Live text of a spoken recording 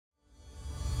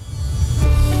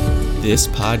This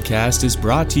podcast is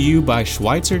brought to you by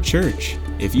Schweitzer Church.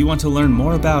 If you want to learn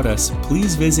more about us,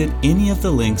 please visit any of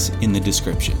the links in the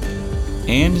description.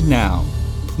 And now,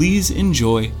 please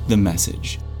enjoy the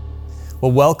message.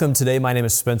 Well, welcome today. My name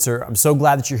is Spencer. I'm so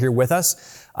glad that you're here with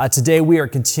us. Today we are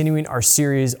continuing our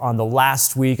series on the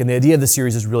last week, and the idea of the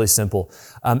series is really simple.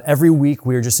 Every week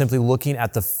we are just simply looking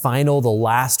at the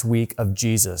last week of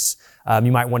Jesus.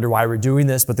 You might wonder why we're doing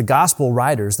this, but the gospel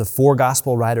writers, the four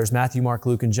gospel writers, Matthew, Mark,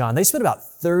 Luke, and John, they spend about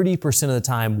 30% of the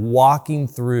time walking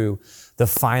through the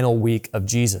final week of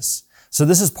Jesus. So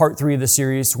this is part 3 of the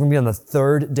series. We're going to be on the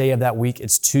third day of that week.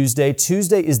 It's Tuesday.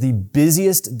 Tuesday is the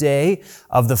busiest day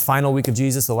of the final week of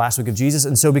Jesus, the last week of Jesus.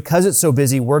 And so because it's so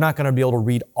busy, we're not going to be able to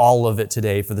read all of it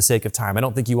today for the sake of time. I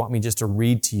don't think you want me just to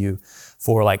read to you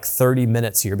for like 30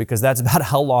 minutes here, because that's about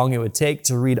how long it would take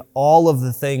to read all of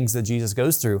the things that Jesus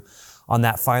goes through on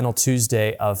that final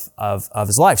Tuesday of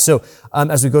his life. So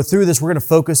as we go through this, we're going to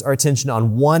focus our attention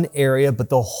on one area, but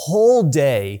the whole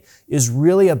day is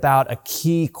really about a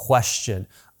key question.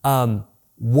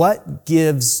 What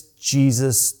gives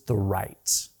Jesus the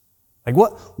right? Like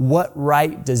what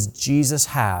right does Jesus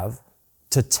have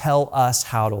to tell us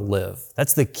how to live?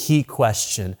 That's the key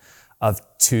question of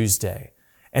Tuesday.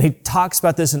 And he talks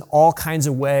about this in all kinds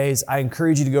of ways. I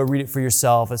encourage you to go read it for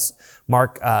yourself. It's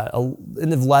Mark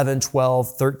 11,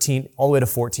 12, 13, all the way to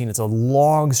 14. It's a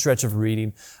long stretch of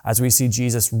reading as we see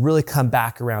Jesus really come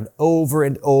back around over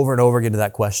and over and over again to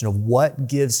that question of what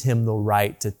gives him the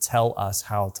right to tell us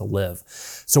how to live.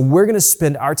 So we're going to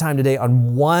spend our time today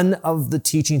on one of the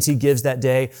teachings he gives that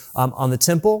day on the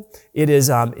temple. It is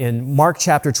in Mark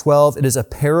chapter 12. It is a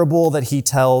parable that he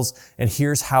tells, and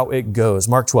here's how it goes.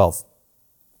 Mark 12.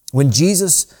 When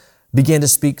Jesus began to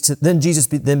speak to them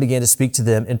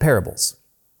in parables.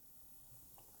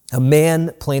 A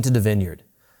man planted a vineyard.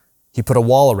 He put a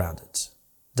wall around it,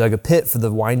 dug a pit for the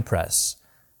winepress,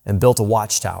 and built a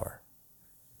watchtower.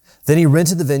 Then he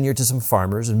rented the vineyard to some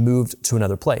farmers and moved to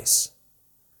another place.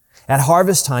 At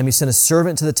harvest time, he sent a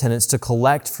servant to the tenants to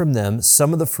collect from them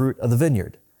some of the fruit of the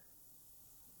vineyard.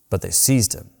 But they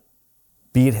seized him,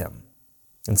 beat him,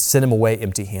 and sent him away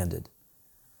empty-handed.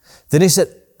 Then he sent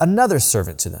another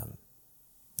servant to them.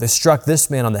 They struck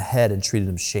this man on the head and treated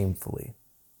him shamefully.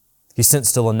 He sent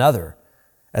still another,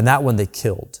 and that one they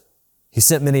killed. He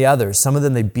sent many others. Some of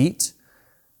them they beat,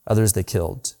 others they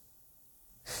killed.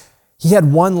 He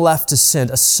had one left to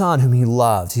send, a son whom he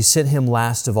loved. He sent him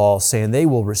last of all, saying, "They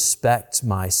will respect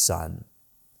my son."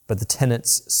 But the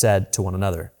tenants said to one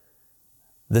another,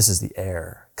 "This is the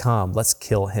heir. Come, let's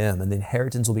kill him, and the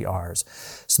inheritance will be ours."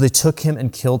 So they took him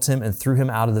and killed him and threw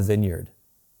him out of the vineyard.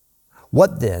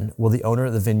 What then will the owner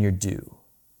of the vineyard do?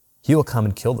 He will come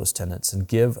and kill those tenants and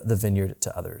give the vineyard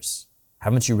to others.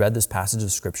 Haven't you read this passage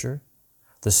of Scripture?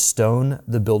 The stone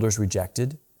the builders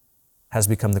rejected has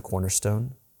become the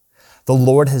cornerstone. The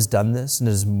Lord has done this, and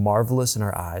it is marvelous in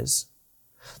our eyes.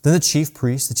 Then the chief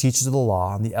priests, the teachers of the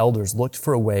law, and the elders looked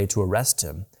for a way to arrest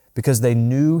him, because they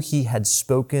knew he had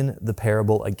spoken the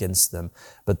parable against them,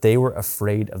 but they were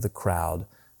afraid of the crowd,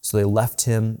 so they left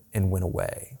him and went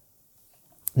away.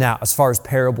 Now, as far as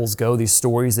parables go, these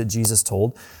stories that Jesus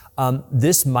told,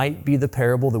 this might be the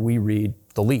parable that we read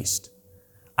the least.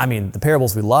 I mean, the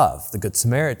parables we love, the Good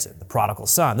Samaritan, the prodigal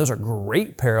son, those are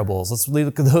great parables. Let's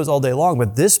look at those all day long.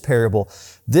 But this parable,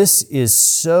 this is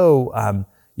so,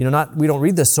 we don't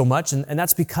read this so much, and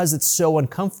that's because it's so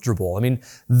uncomfortable. I mean,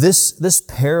 this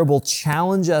parable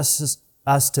challenges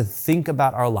us to think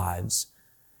about our lives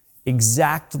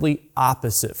exactly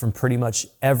opposite from pretty much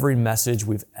every message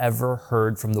we've ever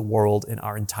heard from the world in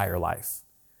our entire life.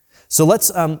 So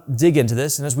let's dig into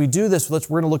this. And as we do this, we're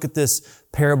going to look at this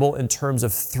parable in terms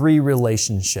of 3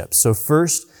 relationships. So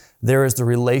first, there is the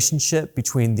relationship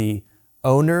between the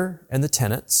owner and the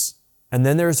tenants. And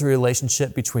then there's the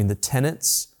relationship between the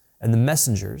tenants and the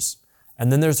messengers.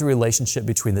 And then there's the relationship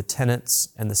between the tenants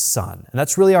and the son. And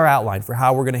that's really our outline for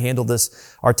how we're going to handle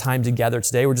this, our time together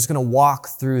today. We're just going to walk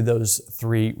through those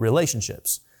 3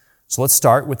 relationships. So let's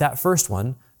start with that first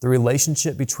one, the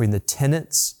relationship between the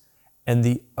tenants and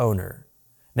the owner.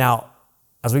 Now,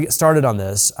 as we get started on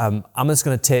this, I'm just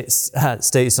going to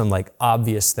state some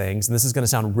obvious things, and this is going to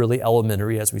sound really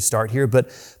elementary as we start here, but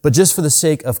just for the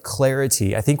sake of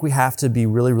clarity, I think we have to be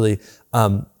really, really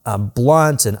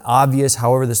blunt and obvious,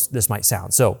 however this might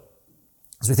sound. So,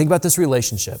 as we think about this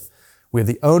relationship, we have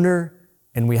the owner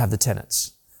and we have the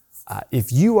tenants.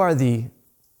 If you are the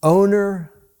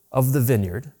owner of the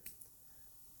vineyard,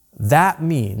 that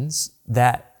means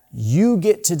that you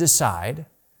get to decide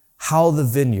how the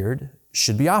vineyard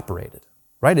should be operated,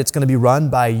 right? It's going to be run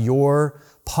by your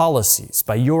policies,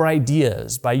 by your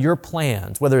ideas, by your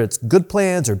plans, whether it's good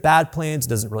plans or bad plans, it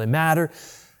doesn't really matter.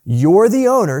 You're the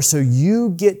owner, so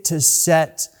you get to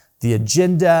set the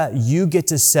agenda, you get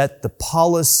to set the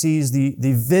policies.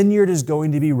 The vineyard is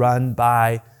going to be run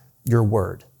by your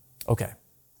word. Okay.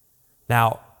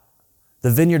 Now,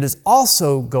 the vineyard is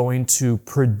also going to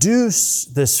produce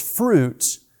this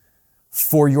fruit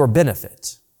for your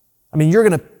benefit. I mean, you're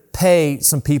going to pay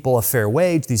some people a fair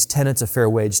wage, these tenants a fair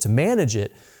wage to manage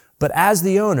it, but as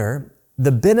the owner,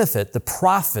 the benefit, the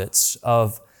profits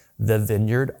of the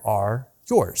vineyard are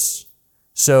yours.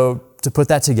 So to put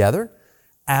that together,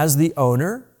 as the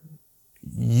owner,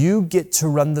 you get to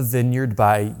run the vineyard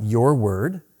by your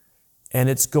word, and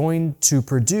it's going to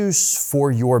produce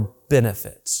for your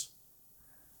benefit.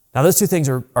 Now, those two things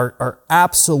are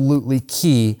absolutely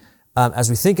key as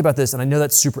we think about this, and I know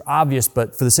that's super obvious,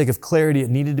 but for the sake of clarity, it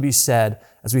needed to be said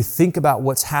as we think about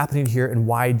what's happening here and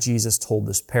why Jesus told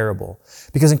this parable.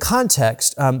 Because in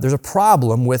context, there's a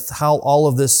problem with how all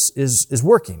of this is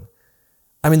working.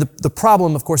 I mean, the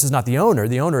problem, of course, is not the owner.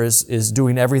 The owner is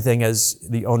doing everything as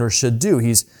the owner should do.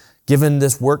 He's given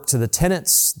this work to the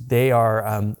tenants. They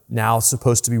are now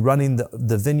supposed to be running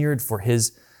the vineyard for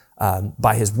his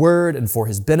by his word and for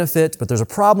his benefit. But there's a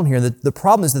problem here. The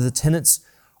problem is that the tenants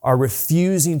are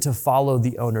refusing to follow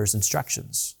the owner's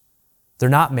instructions. They're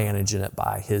not managing it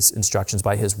by his instructions,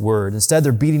 by his word. Instead,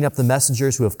 they're beating up the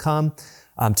messengers who have come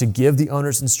to give the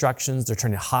owner's instructions. They're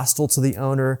turning hostile to the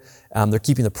owner. They're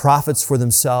keeping the profits for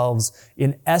themselves.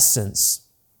 In essence,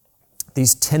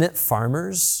 these tenant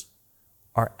farmers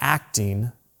are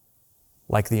acting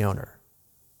like the owner.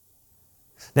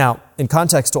 Now, in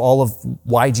context to all of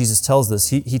why Jesus tells this,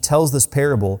 he tells this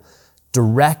parable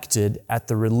directed at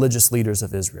the religious leaders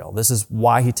of Israel. This is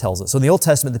why he tells it. So in the Old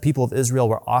Testament, the people of Israel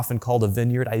were often called a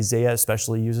vineyard. Isaiah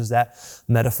especially uses that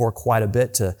metaphor quite a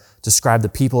bit to describe the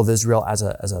people of Israel as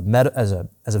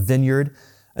a vineyard.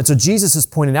 And so Jesus is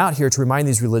pointing out here to remind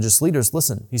these religious leaders,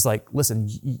 listen,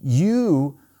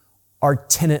 you are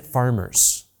tenant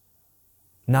farmers,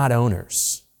 not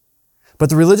owners. But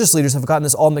the religious leaders have gotten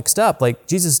this all mixed up. Like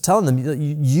Jesus is telling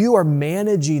them, you are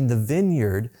managing the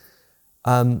vineyard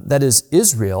that is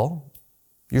Israel.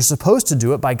 You're supposed to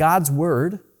do it by God's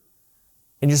word,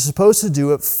 and you're supposed to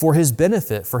do it for his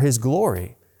benefit, for his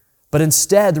glory. But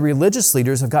instead, the religious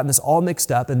leaders have gotten this all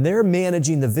mixed up, and they're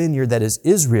managing the vineyard that is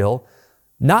Israel,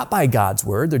 not by God's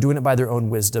word. They're doing it by their own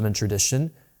wisdom and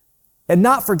tradition, and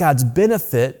not for God's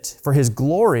benefit, for his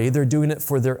glory. They're doing it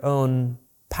for their own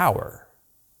power.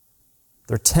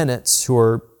 They're tenants who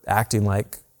are acting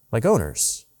like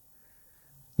owners.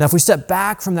 Now, if we step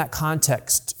back from that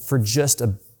context for just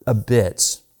a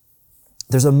bit,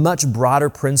 there's a much broader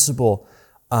principle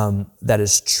that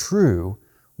is true,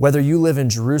 whether you live in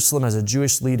Jerusalem as a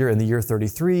Jewish leader in the year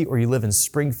 33 or you live in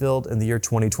Springfield in the year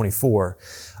 2024.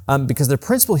 Because the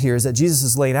principle here is that Jesus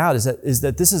is laying out is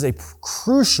that this is a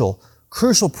crucial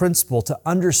principle to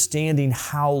understanding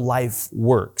how life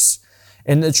works.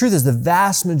 And the truth is, the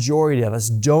vast majority of us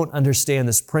don't understand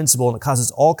this principle, and it causes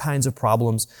all kinds of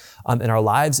problems in our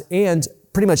lives. And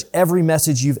pretty much every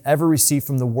message you've ever received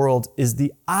from the world is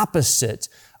the opposite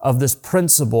of this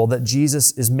principle that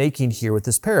Jesus is making here with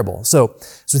this parable. So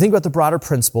as we think about the broader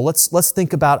principle, let's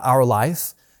think about our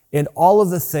life and all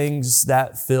of the things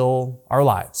that fill our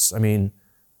lives. I mean,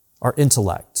 our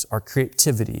intellect, our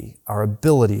creativity, our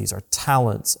abilities, our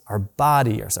talents, our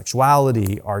body, our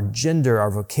sexuality, our gender, our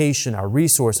vocation, our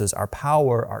resources, our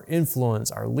power, our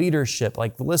influence, our leadership,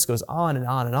 like the list goes on and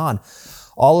on and on.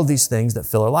 All of these things that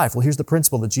fill our life. Well, here's the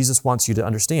principle that Jesus wants you to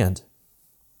understand.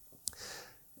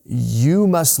 You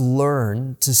must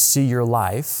learn to see your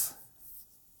life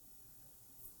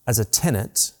as a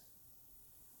tenant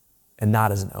and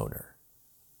not as an owner.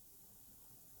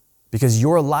 Because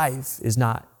your life is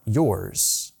not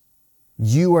yours.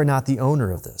 You are not the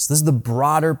owner of this. This is the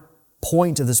broader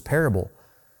point of this parable.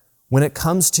 When it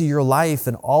comes to your life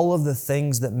and all of the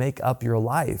things that make up your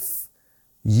life,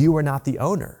 you are not the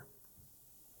owner.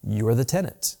 You are the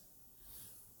tenant.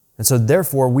 And so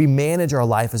therefore, we manage our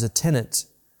life as a tenant,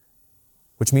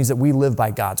 which means that we live by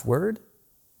God's word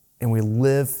and we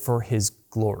live for his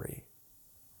glory.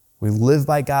 We live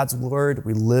by God's word,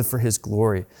 we live for his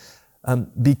glory.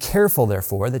 Be careful,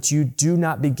 therefore, that you do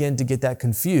not begin to get that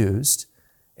confused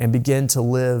and begin to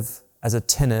live as a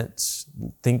tenant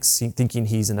thinking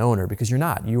he's an owner, because you're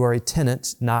not. You are a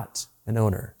tenant, not an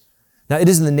owner. Now, it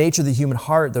is in the nature of the human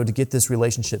heart, though, to get this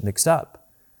relationship mixed up.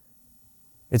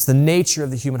 It's the nature of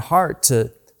the human heart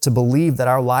to believe that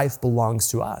our life belongs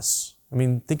to us. I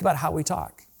mean, think about how we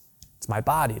talk. It's my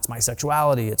body, it's my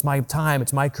sexuality, it's my time,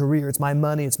 it's my career, it's my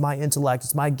money, it's my intellect,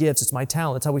 it's my gifts, it's my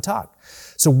talent. That's how we talk.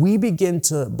 So we begin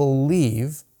to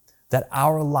believe that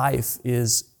our life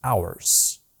is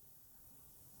ours.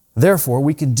 Therefore,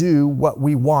 we can do what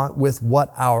we want with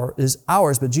what is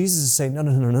ours. But Jesus is saying,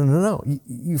 no.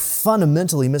 You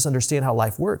fundamentally misunderstand how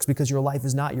life works because your life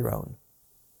is not your own.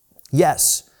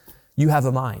 Yes, you have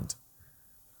a mind,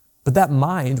 but that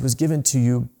mind was given to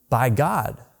you by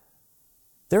God.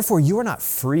 Therefore, you are not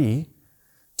free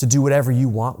to do whatever you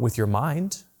want with your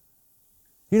mind.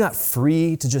 You're not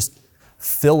free to just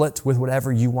fill it with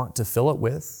whatever you want to fill it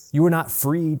with. You are not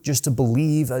free just to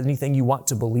believe anything you want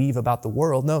to believe about the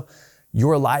world. No,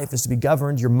 your life is to be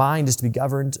governed, your mind is to be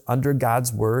governed under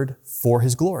God's word for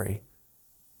His glory.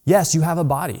 Yes, you have a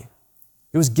body.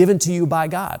 It was given to you by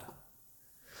God.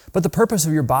 But the purpose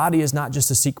of your body is not just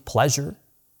to seek pleasure,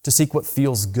 to seek what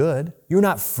feels good. You're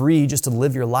not free just to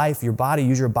live your life, your body,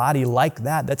 use your body like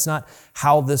that. That's not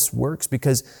how this works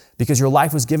because your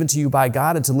life was given to you by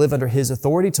God, and to live under His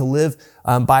authority, to live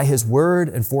by His word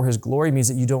and for His glory means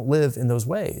that you don't live in those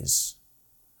ways.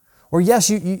 Or yes,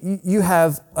 you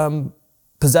have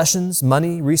possessions,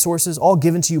 money, resources, all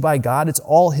given to you by God. It's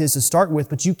all His to start with,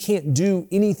 but you can't do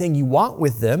anything you want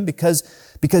with them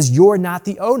because you're not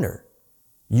the owner.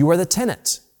 You are the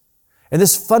tenant. And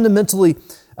this fundamentally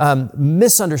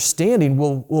misunderstanding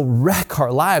will wreck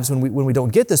our lives when we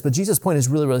don't get this. But Jesus' point is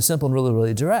really, really simple and really,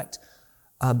 really direct.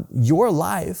 Your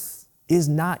life is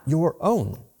not your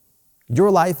own. Your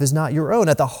life is not your own.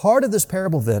 At the heart of this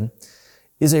parable, then,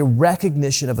 is a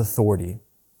recognition of authority.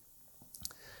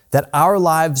 That our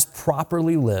lives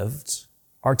properly lived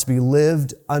are to be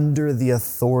lived under the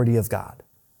authority of God.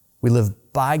 We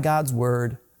live by God's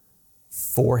word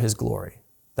for His glory.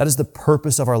 That is the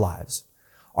purpose of our lives.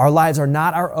 Our lives are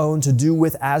not our own to do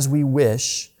with as we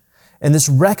wish. And this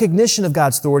recognition of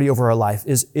God's authority over our life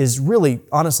is really,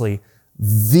 honestly,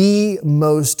 the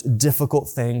most difficult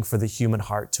thing for the human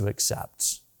heart to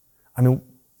accept. I mean,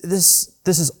 this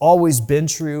has always been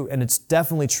true, and it's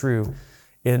definitely true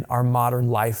in our modern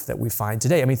life that we find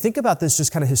today. I mean, think about this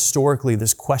just kind of historically,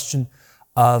 this question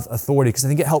of authority, because I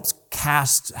think it helps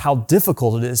cast how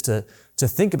difficult it is to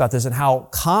think about this and how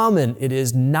common it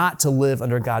is not to live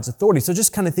under God's authority. So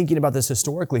just kind of thinking about this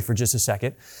historically for just a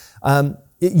second.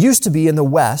 It used to be in the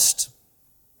West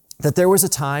that there was a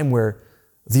time where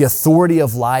the authority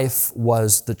of life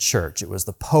was the church. It was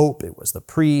the Pope, it was the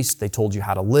priest, they told you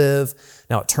how to live.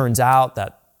 Now it turns out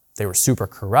that they were super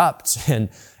corrupt and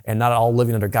not all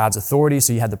living under God's authority,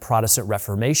 so you had the Protestant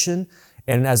Reformation.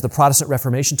 And as the Protestant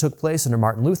Reformation took place under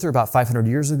Martin Luther about 500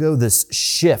 years ago, this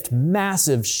shift,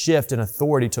 massive shift in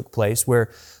authority took place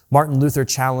where Martin Luther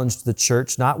challenged the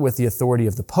church not with the authority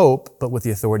of the Pope, but with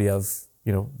the authority of,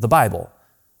 the Bible.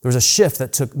 There was a shift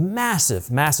that took,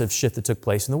 massive shift that took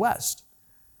place in the West.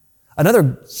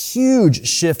 Another huge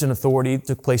shift in authority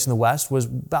took place in the West was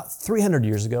about 300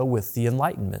 years ago with the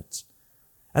Enlightenment.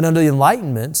 And under the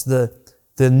Enlightenment,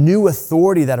 the new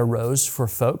authority that arose for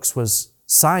folks was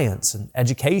science and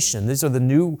education. These are the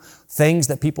new things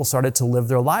that people started to live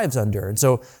their lives under. And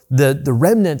so the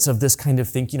remnants of this kind of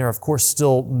thinking are, of course,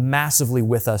 still massively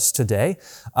with us today.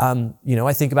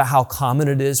 I think about how common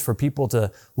it is for people to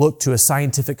look to a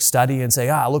scientific study and say,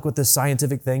 look what this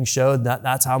scientific thing showed.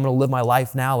 That's how I'm going to live my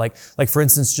life now. Like for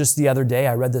instance, just the other day,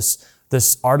 I read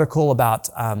this article about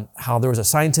how there was a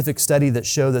scientific study that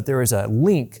showed that there is a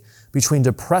link between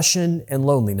depression and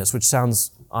loneliness, which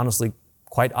sounds honestly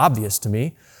quite obvious to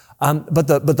me. But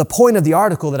the point of the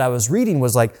article that I was reading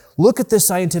was like, look at this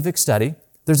scientific study.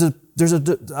 There's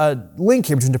a link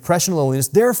here between depression and loneliness.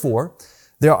 Therefore,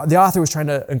 the author was trying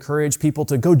to encourage people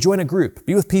to go join a group,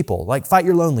 be with people, like fight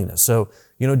your loneliness. So,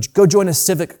 go join a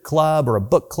civic club or a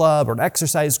book club or an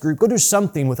exercise group. Go do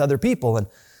something with other people. And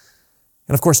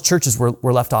of course, churches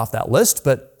were left off that list.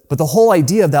 But the whole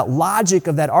idea of that logic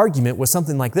of that argument was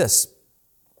something like this.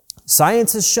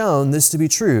 Science has shown this to be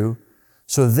true.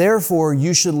 So therefore,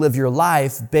 you should live your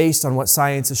life based on what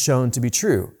science has shown to be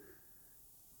true.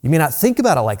 You may not think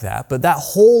about it like that, but that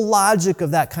whole logic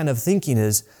of that kind of thinking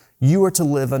is you are to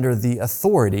live under the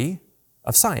authority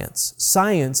of science.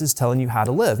 Science is telling you how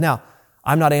to live. Now,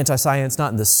 I'm not anti-science,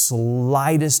 not in the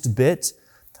slightest bit,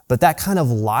 but that kind of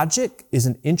logic is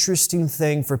an interesting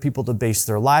thing for people to base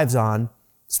their lives on,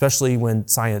 especially when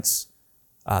science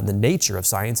the nature of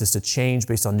science is to change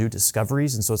based on new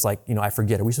discoveries. And so it's like, I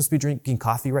forget, are we supposed to be drinking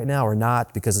coffee right now or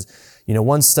not? Because,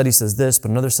 one study says this,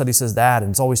 but another study says that, and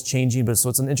it's always changing. So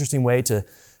it's an interesting way to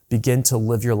begin to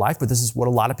live your life, but this is what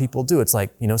a lot of people do. It's like,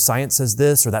 science says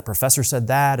this or that professor said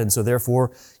that, and so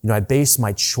therefore, I base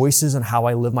my choices on how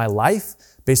I live my life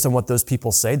based on what those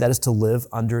people say. That is to live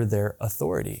under their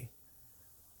authority.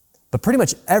 But pretty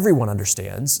much everyone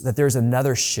understands that there's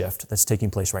another shift that's taking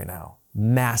place right now.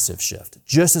 Massive shift.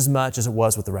 Just as much as it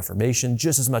was with the Reformation,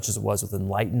 just as much as it was with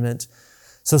Enlightenment.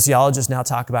 Sociologists now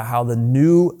talk about how the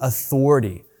new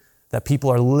authority that people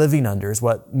are living under is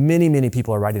what many, many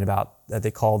people are writing about, that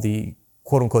they call the,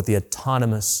 quote unquote, the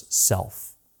autonomous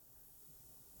self.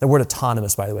 The word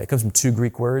autonomous, by the way, comes from two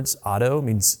Greek words. Auto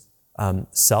means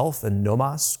self, and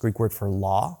nomos, Greek word for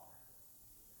law.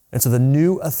 And so the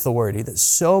new authority that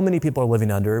so many people are living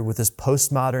under with this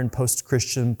postmodern,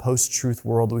 post-Christian, post-truth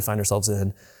world that we find ourselves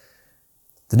in,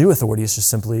 the new authority is just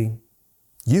simply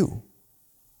you.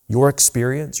 Your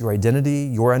experience, your identity,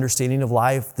 your understanding of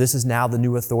life. This is now the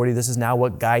new authority. This is now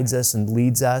what guides us and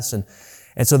leads us. And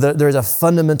so there's a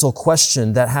fundamental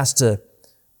question that has to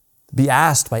be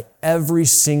asked by every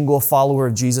single follower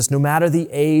of Jesus, no matter the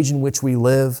age in which we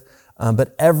live.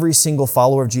 But every single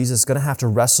follower of Jesus is going to have to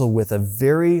wrestle with a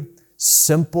very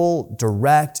simple,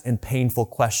 direct, and painful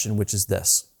question, which is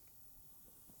this: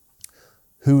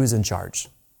 who is in charge?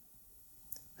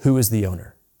 Who is the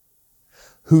owner?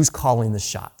 Who's calling the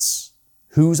shots?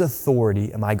 Whose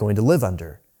authority am I going to live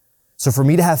under? So for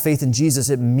me to have faith in Jesus,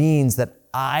 it means that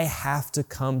I have to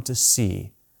come to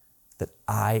see that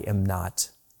I am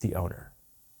not the owner.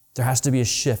 There has to be a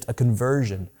shift, a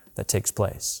conversion that takes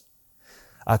place.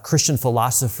 A Christian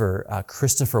philosopher,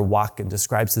 Christopher Watkin,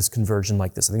 describes this conversion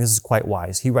like this. I think this is quite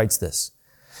wise. He writes this.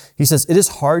 He says, "It is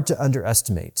hard to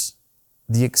underestimate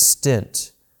the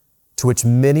extent to which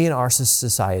many in our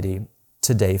society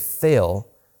today fail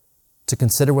to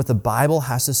consider what the Bible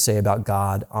has to say about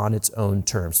God on its own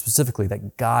terms, specifically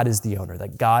that God is the owner,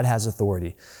 that God has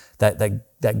authority,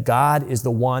 that God is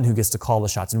the one who gets to call the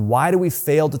shots." And why do we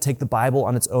fail to take the Bible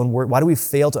on its own word? Why do we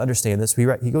fail to understand this?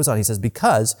 He goes on, he says,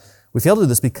 we fail to do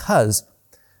this because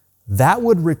that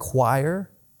would require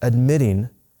admitting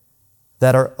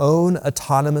that our own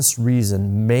autonomous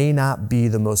reason may not be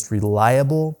the most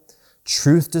reliable,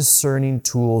 truth-discerning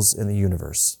tools in the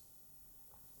universe.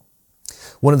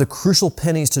 One of the crucial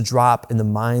pennies to drop in the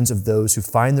minds of those who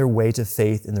find their way to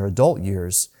faith in their adult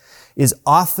years is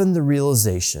often the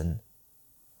realization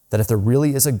that if there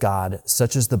really is a God,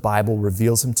 such as the Bible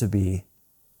reveals him to be,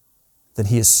 then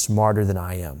he is smarter than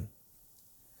I am.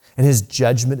 And his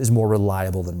judgment is more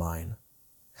reliable than mine.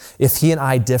 If he and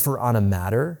I differ on a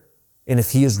matter, and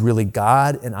if he is really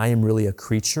God and I am really a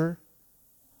creature,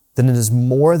 then it is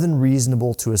more than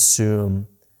reasonable to assume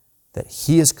that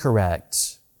he is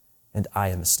correct and I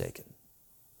am mistaken.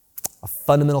 A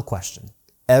fundamental question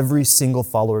every single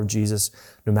follower of Jesus,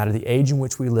 no matter the age in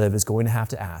which we live, is going to have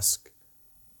to ask,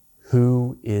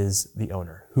 who is the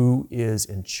owner? Who is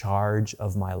in charge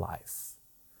of my life?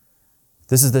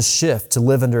 This is the shift to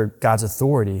live under God's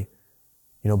authority,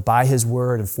 by his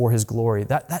word and for his glory.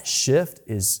 That shift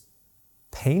is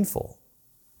painful.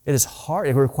 It is hard.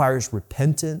 It requires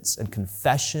repentance and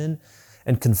confession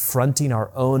and confronting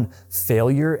our own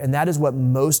failure. And that is what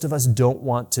most of us don't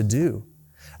want to do.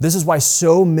 This is why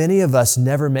so many of us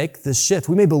never make this shift.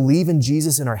 We may believe in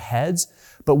Jesus in our heads,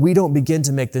 but we don't begin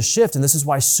to make this shift. And this is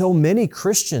why so many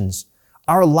Christians,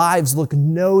 our lives look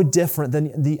no different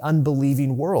than the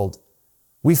unbelieving world.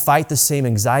 We fight the same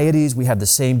anxieties. We have the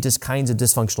same kinds of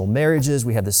dysfunctional marriages.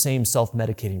 We have the same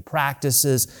self-medicating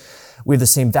practices. We have the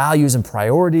same values and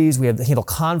priorities. We have to handle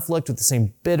conflict with the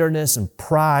same bitterness and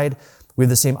pride. We have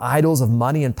the same idols of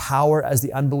money and power as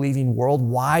the unbelieving world.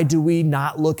 Why do we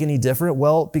not look any different?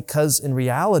 Well, because in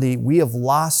reality, we have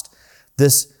lost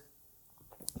this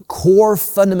core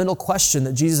fundamental question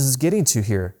that Jesus is getting to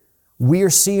here. We are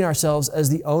seeing ourselves as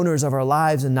the owners of our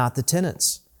lives and not the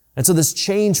tenants. And so this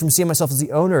change from seeing myself as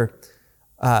the owner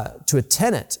to a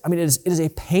tenant, it is a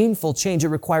painful change. It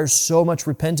requires so much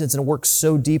repentance and it works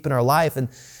so deep in our life. And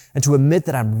to admit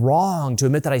that I'm wrong, to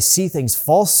admit that I see things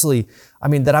falsely,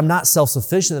 that I'm not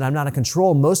self-sufficient, that I'm not in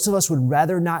control. Most of us would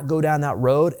rather not go down that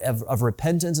road of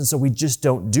repentance, and so we just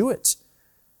don't do it.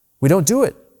 We don't do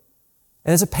it.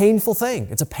 And it's a painful thing.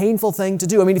 It's a painful thing to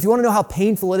do. If you want to know how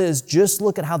painful it is, just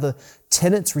look at how the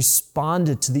tenants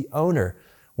responded to the owner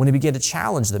when he began to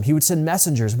challenge them. He would send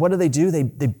messengers. What do? They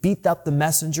beat up the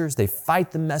messengers. They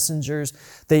fight the messengers.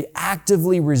 They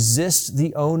actively resist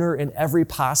the owner in every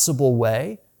possible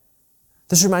way.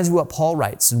 This reminds me of what Paul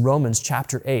writes in Romans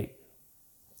chapter 8.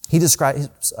 He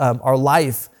describes our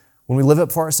life when we live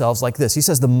up for ourselves like this. He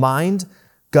says, the mind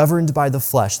governed by the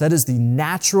flesh, that is the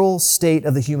natural state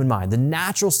of the human mind, the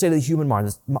natural state of the human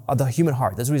mind, of the human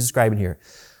heart. That's what he's describing here.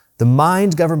 The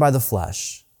mind governed by the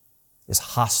flesh is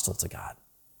hostile to God.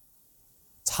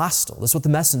 It's hostile. This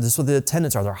is what the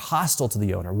tenants are. They're hostile to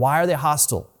the owner. Why are they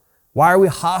hostile? Why are we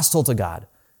hostile to God?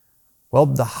 Well,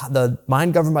 the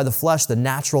mind governed by the flesh, the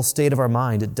natural state of our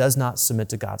mind, it does not submit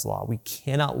to God's law. We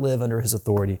cannot live under his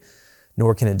authority,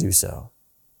 nor can it do so.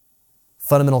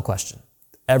 Fundamental question.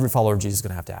 Every follower of Jesus is going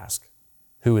to have to ask,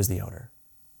 who is the owner?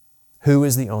 Who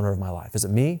is the owner of my life? Is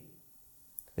it me?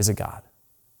 Is it God?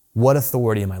 What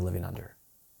authority am I living under?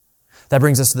 That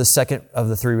brings us to the second of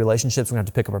the three relationships. We're going to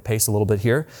have to pick up our pace a little bit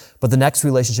here. But the next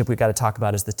relationship we've got to talk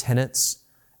about is the tenants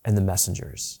and the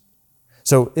messengers.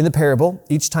 So in the parable,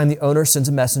 each time the owner sends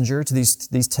a messenger to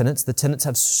these tenants, the tenants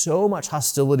have so much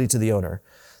hostility to the owner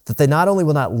that they not only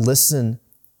will not listen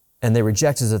and they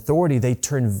reject his authority, they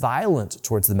turn violent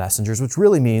towards the messengers, which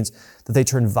really means that they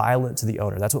turn violent to the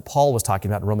owner. That's what Paul was talking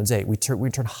about in Romans 8. We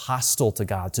turn hostile to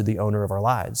God, to the owner of our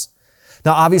lives.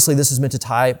 Now, obviously, this is meant to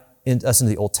tie us into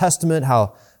the Old Testament,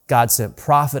 how God sent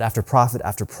prophet after prophet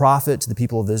after prophet to the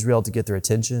people of Israel to get their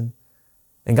attention.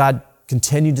 And God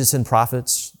continued to send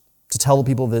prophets to tell the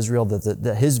people of Israel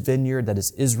that his vineyard, that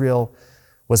is Israel,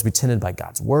 was to be tended by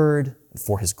God's word and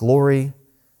for his glory.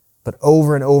 But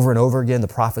over and over and over again, the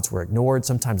prophets were ignored,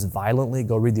 sometimes violently.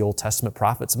 Go read the Old Testament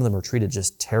prophets. Some of them were treated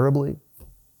just terribly.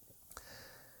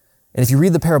 And if you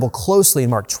read the parable closely in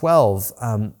Mark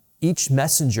 12, each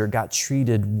messenger got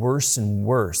treated worse and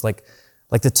worse. Like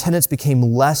the tenants became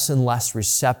less and less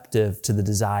receptive to the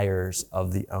desires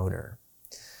of the owner.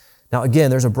 Now, again,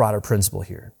 there's a broader principle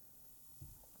here.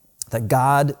 That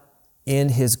God, in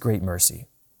his great mercy,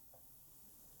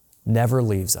 never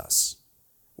leaves us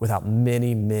without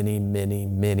many, many, many,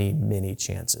 many, many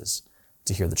chances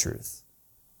to hear the truth,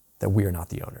 that we are not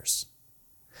the owners.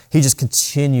 He just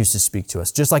continues to speak to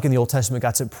us. Just like in the Old Testament,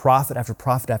 God sent prophet after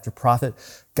prophet after prophet.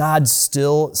 God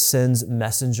still sends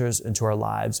messengers into our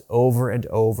lives over and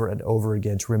over and over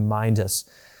again to remind us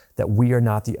that we are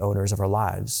not the owners of our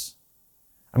lives.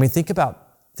 I mean, think about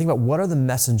what are the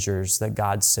messengers that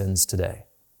God sends today.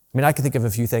 I mean, I can think of a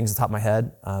few things at the top of my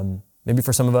head. Maybe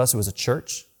for some of us, it was a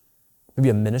church, maybe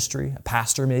a ministry, a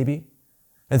pastor maybe.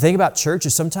 And the thing about church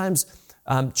is sometimes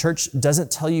church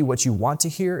doesn't tell you what you want to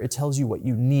hear, it tells you what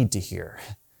you need to hear.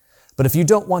 But if you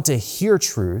don't want to hear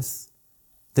truth,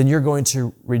 then you're going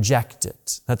to reject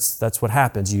it. That's what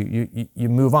happens. You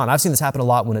move on. I've seen this happen a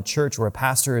lot when a church or a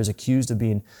pastor is accused of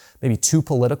being maybe too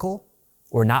political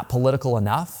or not political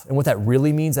enough. And what that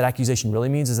really means, that accusation really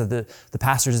means, is that the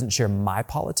pastor doesn't share my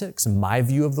politics and my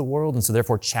view of the world, and so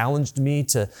therefore challenged me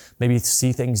to maybe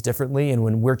see things differently. And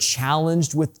when we're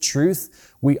challenged with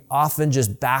truth, we often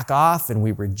just back off and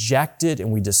we reject it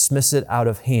and we dismiss it out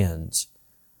of hand.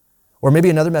 Or maybe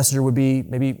another messenger would be,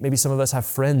 maybe some of us have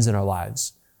friends in our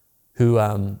lives who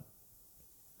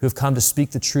have come to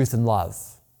speak the truth in love.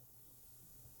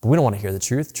 But we don't want to hear the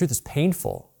truth. The truth is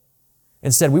painful.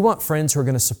 Instead, we want friends who are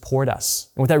going to support us.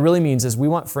 And what that really means is we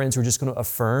want friends who are just going to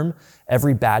affirm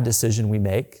every bad decision we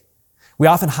make. We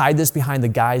often hide this behind the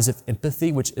guise of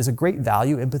empathy, which is a great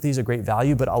value. Empathy is a great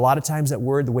value, but a lot of times that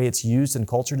word, the way it's used in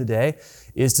culture today,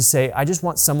 is to say, I just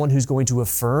want someone who's going to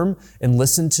affirm and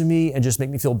listen to me and just make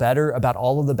me feel better about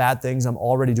all of the bad things I'm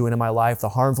already doing in my life, the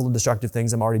harmful and destructive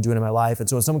things I'm already doing in my life. And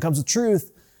so when someone comes with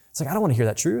truth, it's like, I don't want to hear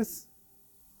that truth.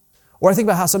 Or I think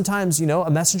about how sometimes, a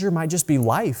messenger might just be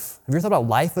life. Have you ever thought about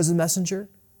life as a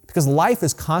messenger? Because life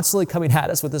is constantly coming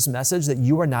at us with this message that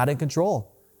you are not in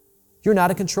control. You're not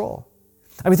in control.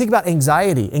 I mean, think about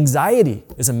anxiety. Anxiety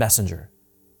is a messenger.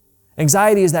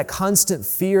 Anxiety is that constant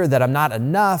fear that I'm not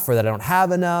enough, or that I don't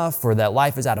have enough, or that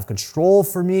life is out of control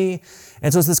for me.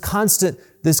 And so it's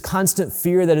this constant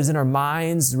fear that is in our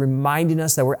minds, reminding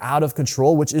us that we're out of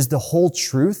control, which is the whole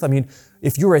truth. I mean,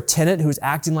 if you're a tenant who's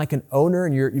acting like an owner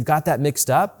and you've got that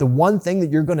mixed up, the one thing that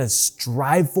you're going to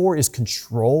strive for is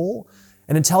control.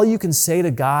 And until you can say to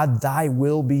God, thy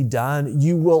will be done,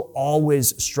 you will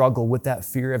always struggle with that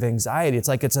fear of anxiety. It's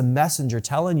like it's a messenger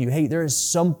telling you, hey, there is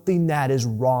something that is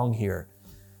wrong here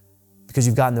because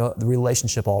you've gotten the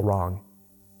relationship all wrong.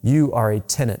 You are a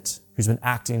tenant who's been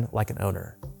acting like an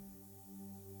owner.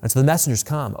 And so the messengers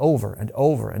come over and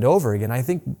over and over again. I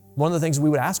think one of the things we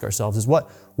would ask ourselves is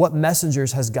what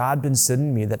messengers has God been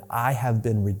sending me that I have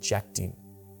been rejecting,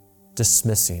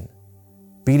 dismissing,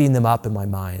 beating them up in my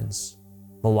minds,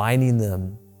 maligning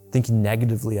them, thinking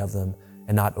negatively of them,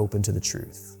 and not open to the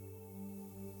truth.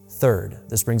 Third,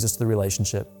 this brings us to the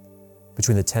relationship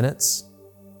between the tenants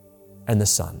and the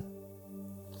son.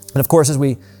 And of course, as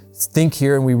we think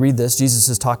here and we read this, Jesus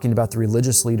is talking about the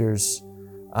religious leaders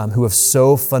who have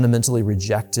so fundamentally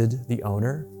rejected the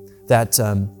owner that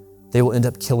they will end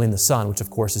up killing the son, which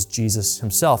of course is Jesus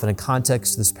himself. And in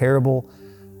context, this parable,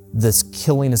 this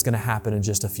killing is going to happen in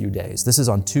just a few days. This is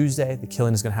on Tuesday. The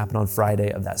killing is going to happen on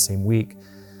Friday of that same week.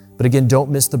 But again, don't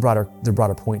miss the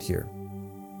broader point here.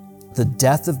 The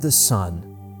death of the Son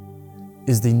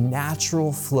is the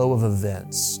natural flow of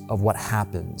events of what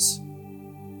happens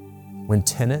when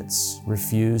tenants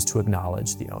refuse to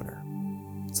acknowledge the owner.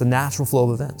 It's a natural flow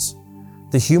of events.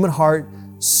 The human heart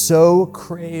so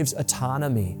craves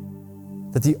autonomy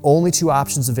that the only two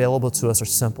options available to us are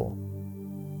simple: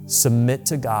 submit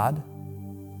to God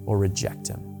or reject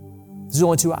Him. These are the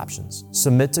only two options: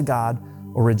 submit to God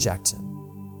or reject Him.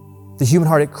 The human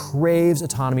heart, it craves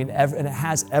autonomy, and it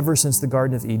has ever since the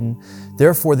Garden of Eden.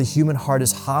 Therefore, the human heart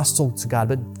is hostile to God.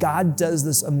 But God does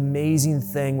this amazing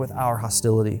thing with our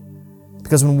hostility.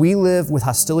 Because when we live with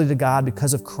hostility to God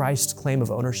because of Christ's claim of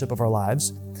ownership of our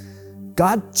lives,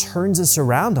 God turns us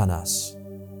around on us,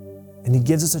 and He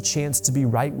gives us a chance to be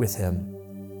right with Him.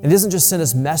 And He doesn't just send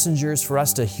us messengers for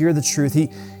us to hear the truth.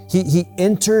 He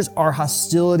enters our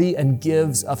hostility and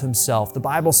gives of Himself. The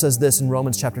Bible says this in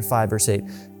Romans chapter 5, verse 8.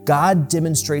 God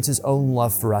demonstrates His own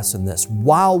love for us in this: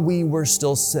 while we were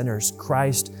still sinners,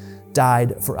 Christ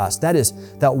died for us. That is,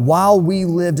 that while we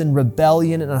lived in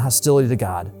rebellion and hostility to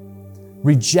God,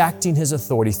 rejecting His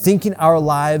authority, thinking our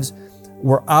lives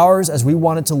were ours as we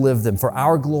wanted to live them, for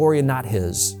our glory and not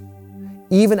His,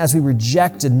 even as we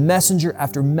rejected messenger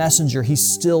after messenger, He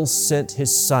still sent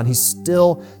His Son. He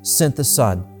still sent the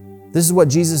Son. This is what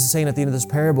Jesus is saying at the end of this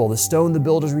parable. The stone the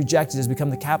builders rejected has become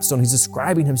the capstone. He's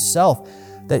describing Himself,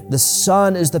 that the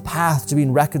Son is the path to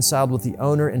being reconciled with the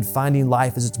owner and finding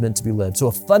life as it's meant to be lived. So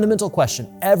a fundamental question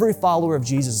every follower of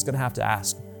Jesus is going to have to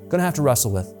ask, going to have to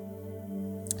wrestle with: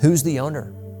 who's the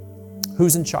owner?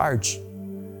 Who's in charge?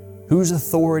 Whose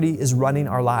authority is running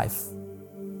our life?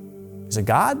 Is it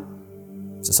God?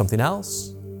 Is it something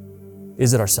else?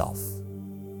 Is it ourself?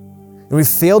 And we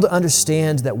fail to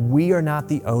understand that we are not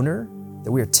the owner,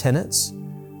 that we are tenants.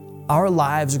 Our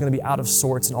lives are going to be out of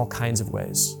sorts in all kinds of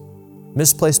ways.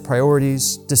 Misplaced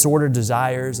priorities, disordered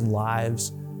desires and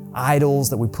lives, idols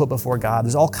that we put before God.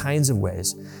 There's all kinds of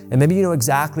ways. And maybe you know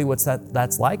exactly what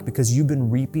that's like because you've been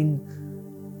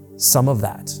reaping some of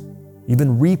that. You've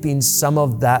been reaping some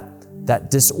of that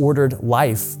disordered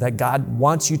life that God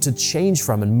wants you to change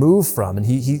from and move from. And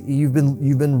you've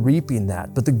been reaping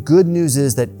that. But the good news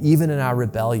is that even in our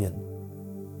rebellion,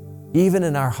 even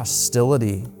in our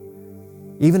hostility,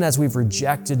 even as we've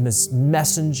rejected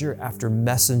messenger after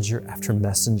messenger after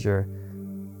messenger,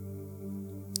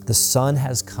 the Son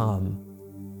has come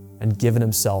and given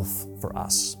Himself for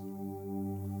us.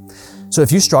 So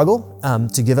if you struggle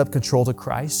to give up control to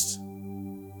Christ,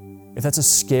 if that's a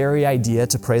scary idea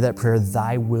to pray that prayer,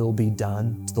 "Thy will be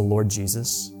done," to the Lord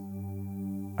Jesus,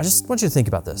 I just want you to think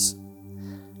about this.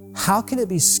 How can it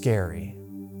be scary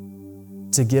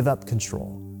to give up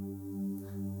control?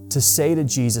 To say to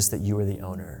Jesus that you are the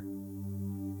owner,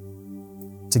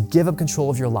 to give up control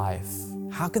of your life.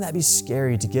 How can that be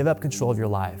scary to give up control of your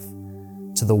life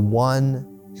to the one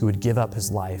who would give up His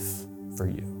life for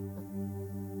you?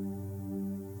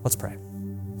 Let's pray.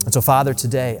 And so, Father,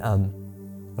 today,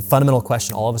 a fundamental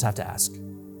question all of us have to ask: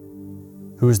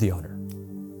 who is the owner?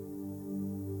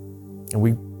 And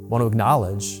we want to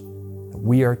acknowledge that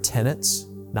we are tenants,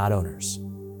 not owners.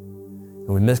 And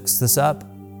we mix this up,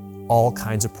 all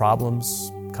kinds of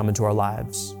problems come into our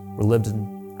lives. We're lived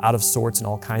out of sorts in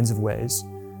all kinds of ways.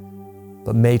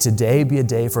 But may today be a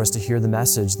day for us to hear the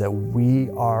message that we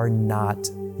are not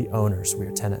the owners, we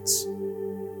are tenants.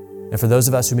 And for those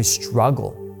of us who may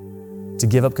struggle to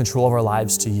give up control of our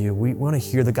lives to you, we want to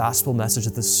hear the gospel message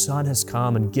that the Son has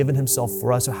come and given Himself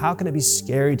for us. So how can it be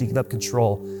scary to give up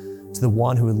control to the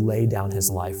one who would lay down His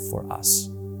life for us?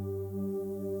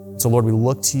 So Lord, we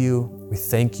look to you, we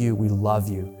thank you, we love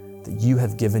you, that you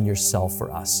have given yourself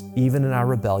for us, even in our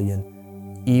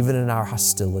rebellion, even in our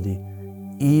hostility,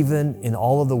 even in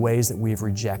all of the ways that we have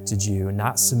rejected you and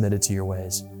not submitted to your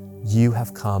ways. You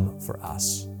have come for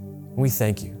us. And we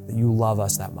thank you that you love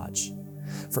us that much.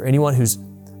 For anyone who's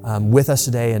with us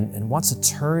today and wants to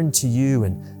turn to you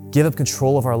and give up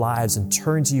control of our lives and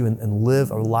turn to you and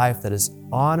live a life that is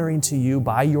honoring to you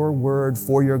by your word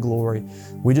for your glory,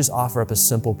 we just offer up a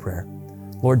simple prayer.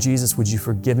 Lord Jesus, would you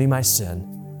forgive me my sin?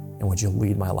 And would you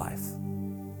lead my life?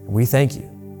 And we thank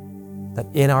you that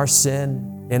in our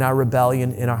sin, in our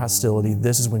rebellion, in our hostility,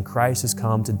 this is when Christ has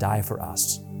come to die for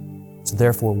us. So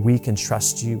therefore, we can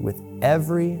trust you with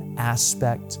every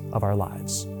aspect of our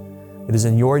lives. It is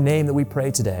in your name that we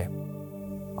pray today.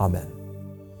 Amen.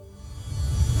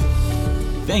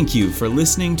 Thank you for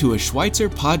listening to a Schweitzer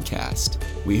podcast.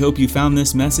 We hope you found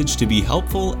this message to be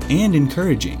helpful and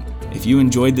encouraging. If you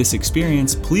enjoyed this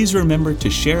experience, please remember to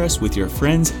share us with your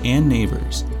friends and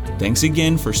neighbors. Thanks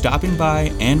again for stopping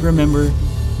by, and remember,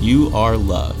 you are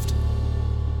loved.